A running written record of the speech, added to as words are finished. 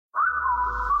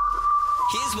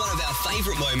Here's one of our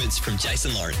favourite moments from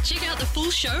Jason Lauren. Check out the full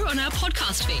show on our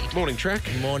podcast feed. Morning, Track.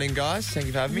 Morning, guys. Thank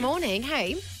you for having me. Morning.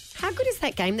 Hey, how good is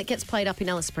that game that gets played up in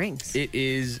Alice Springs? It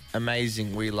is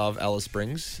amazing. We love Alice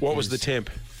Springs. What was the temp?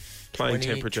 Playing 20,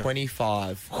 temperature?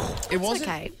 25. It It's wasn't.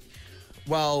 okay.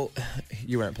 Well,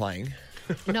 you weren't playing.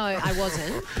 No, I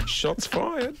wasn't. Shots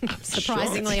fired.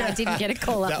 Surprisingly, I didn't get a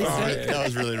call up this week. That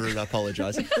was really rude. I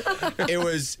apologise.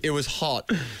 It was hot,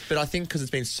 but I think because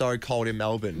it's been so cold in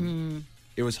Melbourne,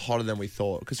 it was hotter than we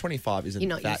thought. Because 25 isn't You're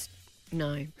not that. used.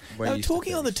 No. we're They were used to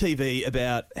talking on the things. TV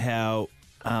about how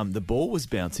the ball was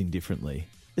bouncing differently.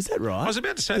 Is that right? I was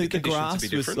about to say the conditions grass would be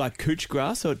different. was like couch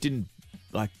grass, so it didn't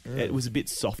it was a bit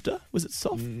softer. Was it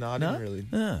soft? No, I didn't really.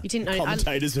 Ah. You didn't know-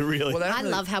 Commentators are really. Well, they don't I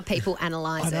really- love how people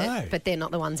analyse I know. it, but they're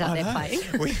not the ones out there know.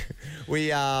 playing.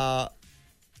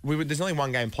 There's only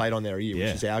one game played on there a year, Yeah.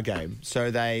 which is our game. So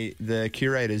the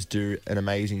curators do an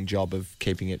amazing job of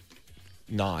keeping it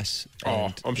nice. Oh,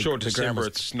 and I'm sure the ground December was-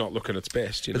 it's not looking its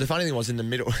best. You But know? the funny thing was in the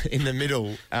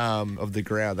middle of the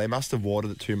ground, they must have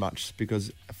watered it too much because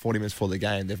 40 minutes before the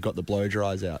game, they've got the blow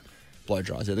dryers out.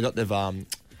 They've got the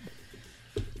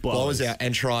blowers out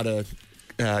and try to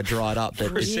dry it up. But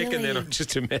For a it's- second, then I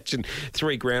just imagine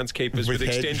three groundskeepers with With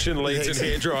head- extension leads and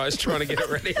hair dryers trying to get it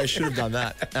ready. They should have done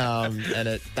that, and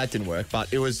that didn't work. But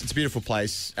it's a beautiful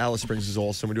place. Alice Springs is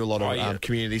awesome. We do a lot of Oh, yeah.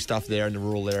 community stuff there in the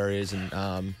rural areas,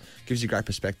 and gives you great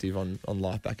perspective on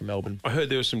life back in Melbourne. I heard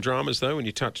there were some dramas though when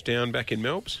you touched down back in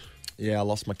Melbs. Yeah, I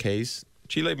lost my keys,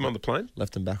 Did you leave them on the plane?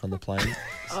 left them back on the plane.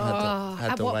 So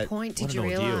At what wait point did What you an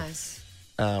ordeal. realise?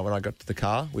 when I got to the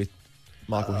car with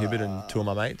Michael Hibbert and two of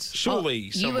my mates. Surely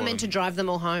You someone. were meant to drive them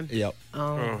all home. Yep.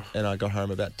 Oh. And I got home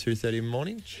about 2:30 in the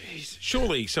morning.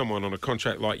 Surely someone on a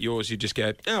contract like yours, you just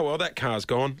go, oh well, that car's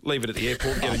gone. Leave it at the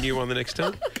airport, get a new one the next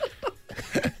time.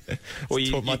 Or My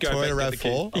go Toyota back to the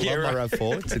RAV4. I key. Yeah, love my right.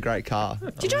 RAV4. It's a great car.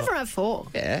 Did you drive a RAV4?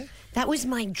 Yeah. That was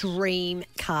my dream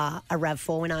car, a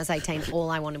RAV4. When I was 18, all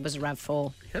I wanted was a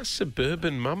RAV4. How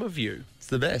suburban mum of you. It's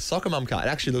the best. Soccer mum car. It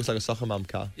actually looks like a soccer mum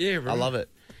car. Yeah, right. I love it.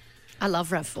 I love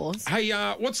RAV4s. Hey,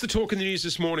 what's the talk in the news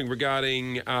this morning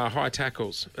regarding high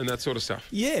tackles and that sort of stuff?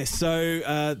 Yeah,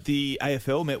 so the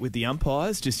AFL met with the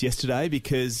umpires just yesterday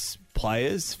because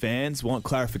players, fans want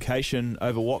clarification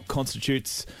over what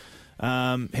constitutes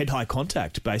head-high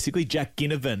contact, basically. Jack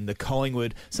Ginnivan, the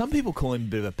Collingwood, some people call him a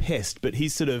bit of a pest, but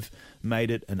he's sort of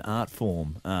made it an art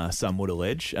form, some would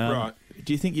allege. Right.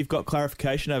 Do you think you've got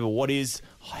clarification over what is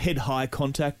head-high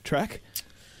contact, Track?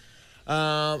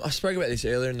 I spoke about this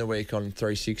earlier in the week on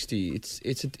 360.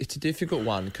 It's a difficult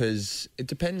one because it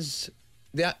depends.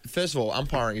 First of all,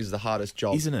 umpiring is the hardest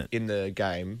job, Isn't it? in the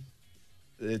game.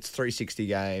 It's 360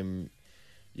 game.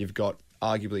 You've got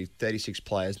arguably 36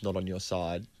 players not on your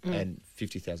side and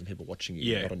 50,000 people watching you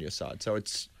Yeah. not on your side. So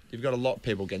you've got a lot of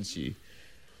people against you.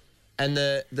 And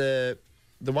the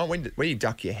one when you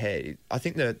duck your head, I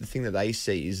think the thing that they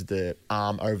see is the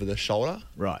arm over the shoulder.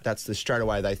 Right. That's the straight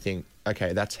away they think,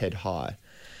 okay, that's head high.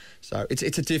 So it's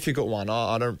a difficult one.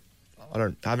 I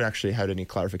haven't actually had any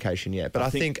clarification yet. But I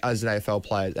think as an AFL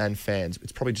player and fans,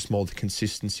 it's probably just more the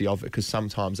consistency of it because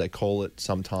sometimes they call it,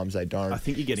 sometimes they don't. I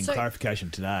think you're getting So- clarification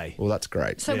today. Well, that's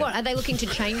great. So what, are they looking to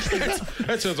change the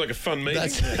That sounds like a fun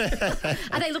meeting.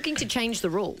 Are they looking to change the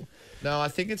rule? No, I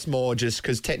think it's more just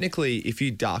because technically if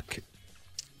you duck,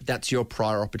 that's your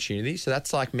prior opportunity. So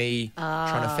that's like me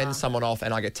trying to fend someone off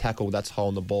and I get tackled, that's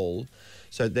holding the ball.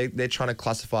 So they're trying to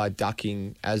classify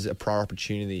ducking as a prior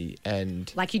opportunity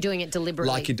and... Like you're doing it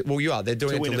deliberately? you are. They're doing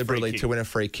To it win a free deliberately kick. to win a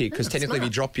free kick because technically if you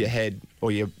drop your head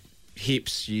or your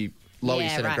hips, you lower your Yeah,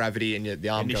 centre of right. gravity and the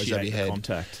arm goes over Initiate your the head.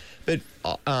 contact. But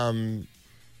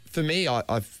for me,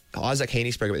 Isaac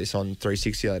Heaney spoke about this on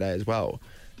 360 the other day as well.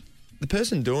 The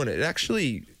person doing it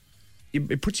actually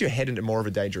it puts your head into more of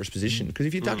a dangerous position because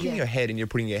if you're ducking your head and you're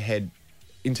putting your head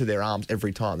into their arms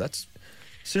every time, that's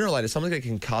sooner or later someone's going to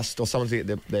get concussed or someone's going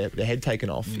to get their head taken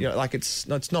off. You know, like it's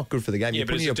not good for the game. Yeah, You're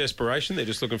but it's putting a your desperation. They're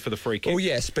just looking for the free kick. Oh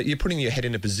yes, but you're putting your head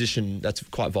in a position that's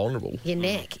quite vulnerable. Your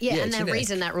neck. Yeah, Yeah, and it's the your neck.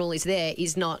 reason that rule is there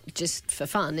is not just for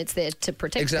fun. It's there to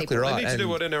protect Exactly people. right. They need to do and-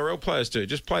 what NRL players do.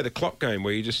 Just play the clock game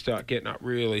where you just start getting up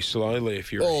really slowly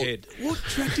if you're Well, ahead. What,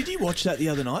 Track, did you watch that the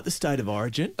other night, the State of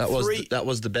Origin? That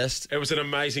was the best. It was an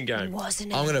amazing game.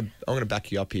 Wasn't it? I'm gonna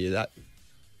back you up here. That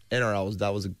NRL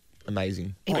that was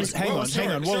amazing. It was hang on, awesome.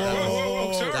 hang on. Whoa, whoa, whoa,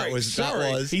 whoa. Sorry, That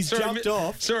was- He's jumped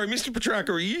off. Sorry, Mr.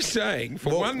 Petrarca, are you saying for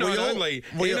Well, one night only,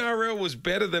 we all- NRL was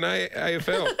better than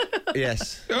AFL?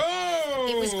 Yes. Oh!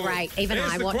 It was great. Even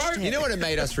There's I the watched quote. it. You know what it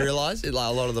made us realise? Like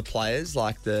a lot of the players,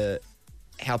 like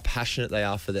how passionate they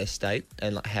are for their state,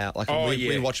 and like how Oh,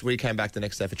 we came back the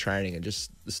next day for training, and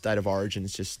just the State of Origin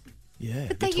is just Yeah.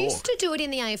 But they used to do it in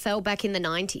the AFL back in the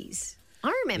 90s. I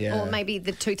remember, Yeah. or maybe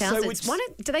the 2000s.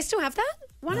 Do they still have that?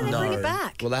 Why don't they bring it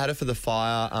back? Well, they had it for the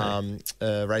fire,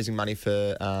 raising money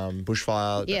for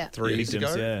bushfire Yeah. 3 years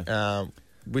Victims, ago,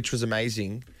 which was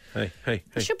amazing. Hey.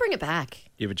 They should bring it back.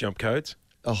 You ever jump codes?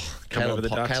 Oh, Come over the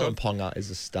dark Kalen side? Ponga is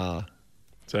a star.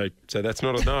 So that's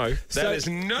not a no. That is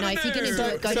not No, a if you're going to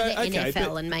no. go to the okay,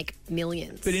 NFL but- and make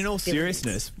millions. But in all billions.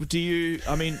 seriousness,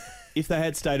 if they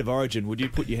had State of Origin, would you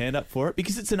put your hand up for it?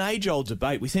 Because it's an age-old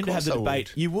debate. We seem to have course the I debate.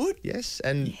 would. You would? Yes,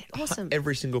 and awesome.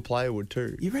 every single player would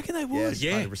too. You reckon they would? Yes.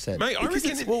 Yeah, 100%. mate. I Because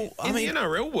reckon it's- well, I in mean- the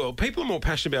NRL world, people are more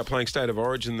passionate about playing State of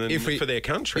Origin than for their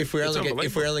country. If we It's only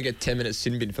unbelievable. get 10 minutes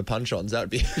sin bin for punch-ons, that would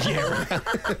be that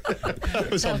was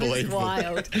That was unbelievable.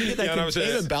 wild. Yeah, and I was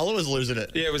Even Bella was losing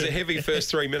it. Yeah, it was a heavy first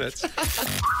 3 minutes.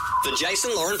 The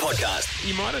Jason Lauren Podcast.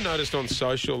 You might have noticed on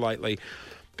social lately,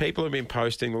 people have been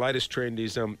posting. The latest trend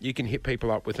is you can hit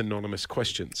people up with anonymous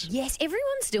questions. Yes,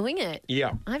 everyone's doing it.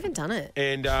 Yeah. I haven't done it.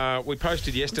 And we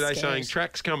posted yesterday scared. saying,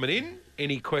 Track's coming in.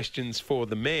 Any questions for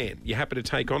the man? You happy to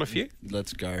take on a few?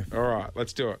 Let's go. All right,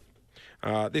 let's do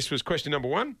it. This was question number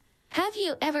 1. Have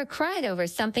you ever cried over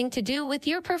something to do with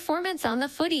your performance on the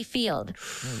footy field?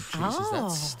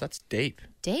 Jesus, that's deep.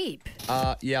 Deep.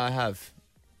 Yeah, I have.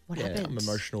 What Yeah, happened? I'm an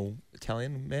emotional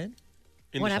Italian man.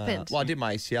 What happened? Well, I did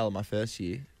my ACL in my first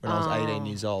year when I was 18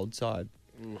 years old, so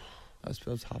that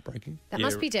was heartbreaking. That Yeah.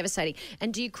 must be devastating.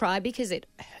 And do you cry because it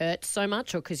hurts so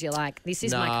much, or because you're like, this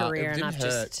is my Nah, career it and I've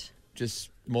didn't hurt. just. Just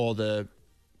more the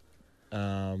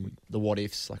what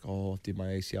ifs, like, oh, I did my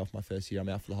ACL for my first year, I'm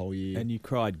out for the whole year. And you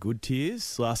cried good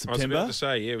tears last I was September. about to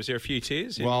say, yeah, was there a few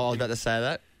tears? Well, I was about to say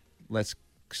that. Let's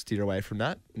steer away from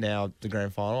that. Now, the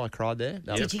grand final, I cried there.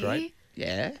 That Did was you? great.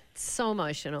 Yeah. So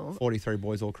emotional. 43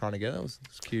 boys all crying together. It was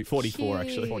cute. 44,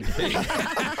 actually. 43. All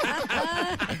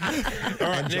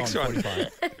right, next one. 45.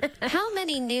 How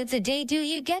many nudes a day do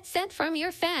you get sent from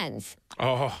your fans?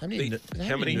 Oh, How many nudes a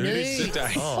nudes?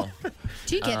 day? Oh,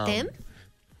 Do you get them?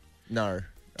 no.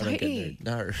 I don't Don't get you? nude.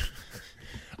 No.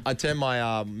 I turned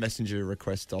my messenger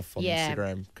request off on Yeah.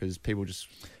 Instagram because people just.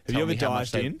 Have you tell ever me how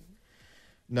much dived they- in?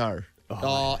 No.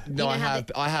 Oh, no, You know I how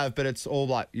have. I have, but it's all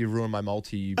like you ruined my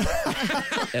multi. You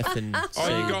effing. Oh,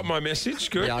 you got my message?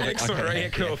 Good. Yeah, I got- Excellent. okay. Yeah,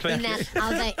 cool. In Thank you. that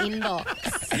other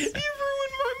inbox. You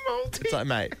ruined my multi. It's like,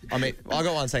 mate. I mean, I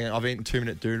got one saying I've eaten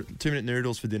 2-minute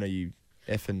noodles for dinner. You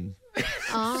effing.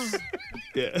 Oh,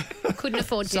 Yeah. couldn't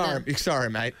afford dinner. Sorry,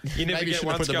 mate. You never Maybe get should have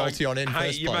once put the going, multi on in hey,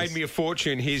 first you place. made me a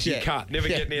fortune. Here's your Yeah. cut. Never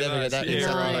Yeah, get near never those. get that. Yeah,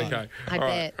 No. right, okay. I all right,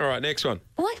 bet. all right, next one.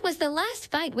 What was the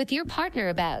last fight with your partner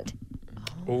about?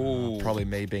 Ooh. Probably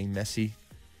me being messy.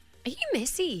 Are you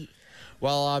messy?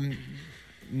 Well, I'm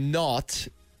not,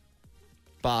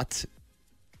 but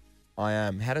I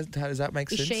am. How does that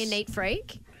make Is sense? she a neat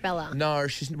freak? Bella. No,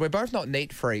 we're both not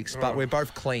neat freaks, but we're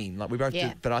both clean. Like we both.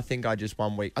 Yeah. But I think I just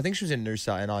 1 week. I think she was in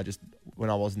Noosa, and I just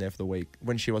when I wasn't there for the week.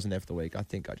 When she wasn't there for the week, I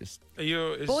think I just. Are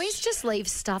you, Boys just leave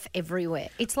stuff everywhere.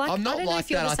 It's like I'm I not don't know like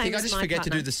if you're that. the I same think I as just my forget to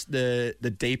partner. do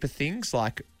the deeper things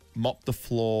like mop the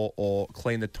floor or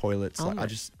clean the toilets. Oh Like my- I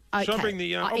just. Shall I bring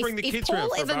the, I'll bring the kids if round Paul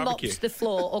for a ever barbecue? mops the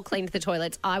floor or cleaned the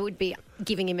toilets, I would be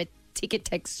giving him a ticket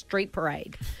to street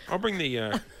parade. I'll bring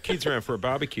the kids around for a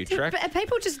barbecue track. But are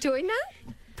people just doing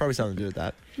that? Probably something to do with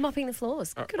that. Mopping the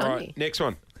floors. Good All on right, you. next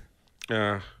one.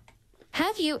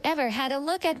 Have you ever had a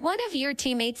look at one of your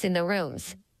teammates in the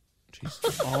rooms?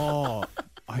 Oh,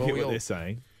 I Well, hear we what all- they're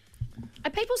saying.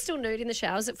 Are people still nude in the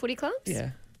showers at footy clubs?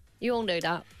 Yeah. You all nude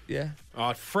up. Yeah. Oh,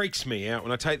 it freaks me out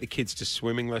when I take the kids to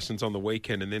swimming lessons on the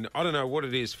weekend, and then I don't know what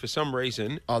it is. For some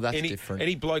reason, Oh, that's different.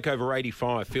 Any bloke over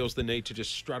 85 feels the need to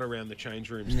just strut around the change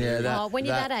rooms. Yeah. That, Oh, when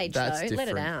you're that age, that's though, let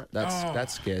it different. out.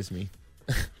 That scares me.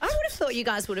 I would have thought you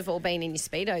guys would have all been in your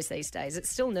Speedos these days. It's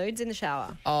still nudes in the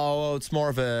shower. Oh, well, it's more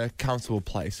of a comfortable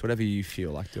place, whatever you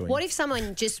feel like doing. What if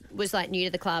someone just was like new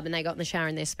to the club and they got in the shower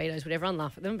in their Speedos? Would everyone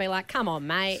laugh at them and be like, come on,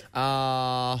 mate?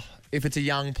 If it's a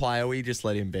young player, we just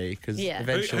let him be because Yeah.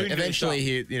 eventually, Who knew eventually,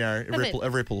 he, mean- a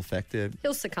ripple effect.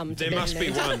 He'll succumb to There being must be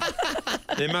nude. one.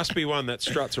 There must be one that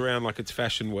struts around like it's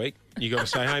fashion week. You got to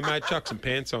say, "Hey, mate, chuck some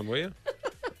pants on, will you?"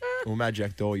 Well, Mad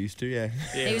Jack Daw used to, yeah.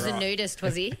 Yeah, He was a right. nudist,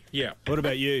 was he? Yeah. What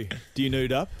about you? Do you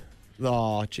nude up?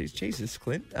 Oh, Jesus,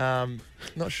 Clint. Not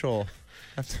sure.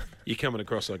 You're coming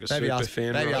across like a Maybe super ask-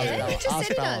 fan. maybe right? ask- Yeah, Bella. you just Ask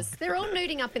said it Bella. does. They're all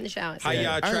nuding up in the showers. Hey,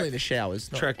 Yeah, track- only the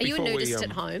showers. Not, Track Are you a before nudist we,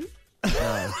 at home?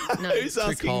 no, No. Who's too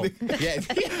asking cold. me? Yeah,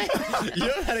 you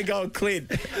haven't had a go at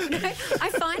Clint. I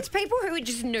find people who are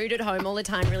just nude at home all the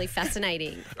time really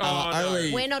fascinating. Oh, no.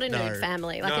 only- We're not a no. nude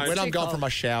family. Like, No. it's When too I'm going cold. from my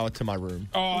shower to my room,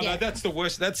 Oh Yeah. no, that's the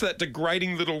worst. That's that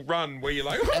degrading little run where you're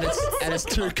like, and it's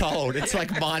too cold. It's like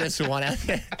 -1 out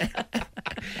there.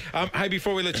 Hey,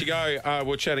 before we let you go, we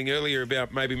were chatting earlier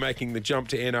about maybe making the jump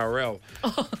to NRL.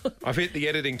 I've hit the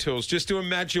editing tools just to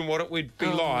imagine what it would be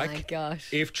like my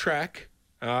gosh. if Track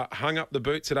hung up the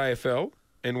boots at AFL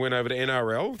and went over to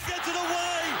NRL. Gets it away.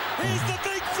 Here's the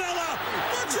big fella.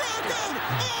 The Dragon.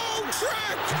 Oh,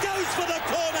 Track goes for the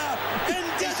corner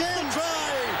and gets the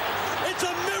try. It's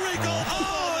a miracle.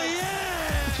 Oh,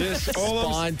 yeah. Just all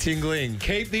of Spine tingling.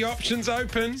 keep the options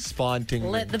open. Spine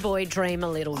tingling. Let the boy dream a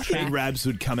little. I think Track. Rabs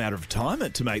would come out of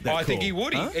retirement to make that I think call. he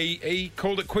would. Huh? He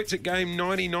called it quits at game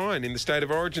 99 in the State of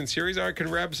Origin series. I reckon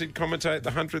Rabs would commentate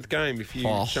the 100th game if you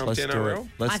jumped let's do it. NRL.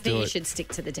 Let's I do think you it. should stick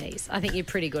to the Ds. I think you're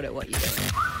pretty good at what you're doing.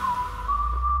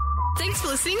 Thanks for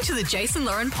listening to the Jason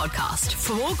Lauren podcast.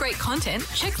 For more great content,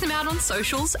 check them out on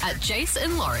socials at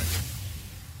Jason Lauren.